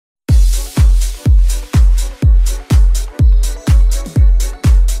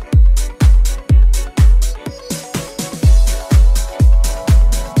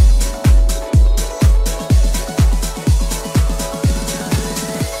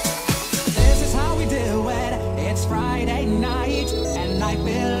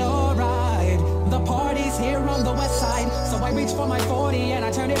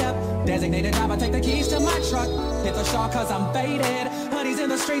I'ma take the keys to my truck. Hit the shore cause I'm faded. Honey's in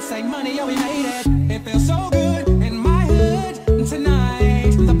the streets, say money, yo, we made it. It feels so good in my hood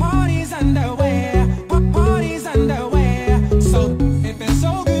tonight. The party's underway, party's underway. So it feels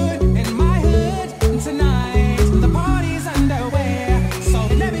so good in my hood tonight. The party's underway. So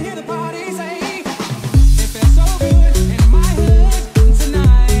let me hear the party say. It feels so good in my hood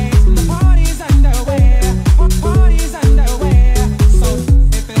tonight. The party's underway, party's underway. So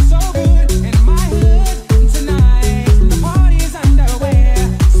it feels so good in my hood tonight. The party's underway.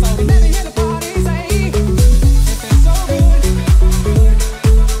 So let me hear the party say. It feels so good.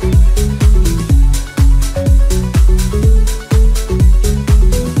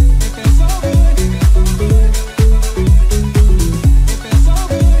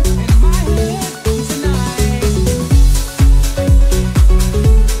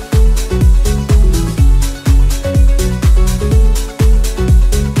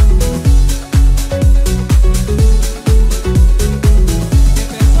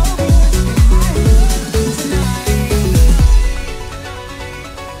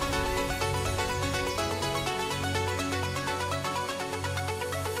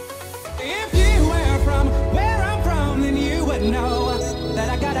 If you were from where I'm from, then you would know that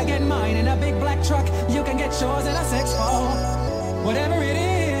I gotta get mine in a big black truck. You can get yours in a 6-4. Whatever it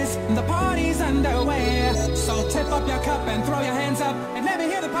is, the party's underway. So tip up your cup and throw your hands up and let me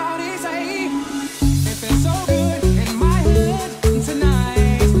hear the party say.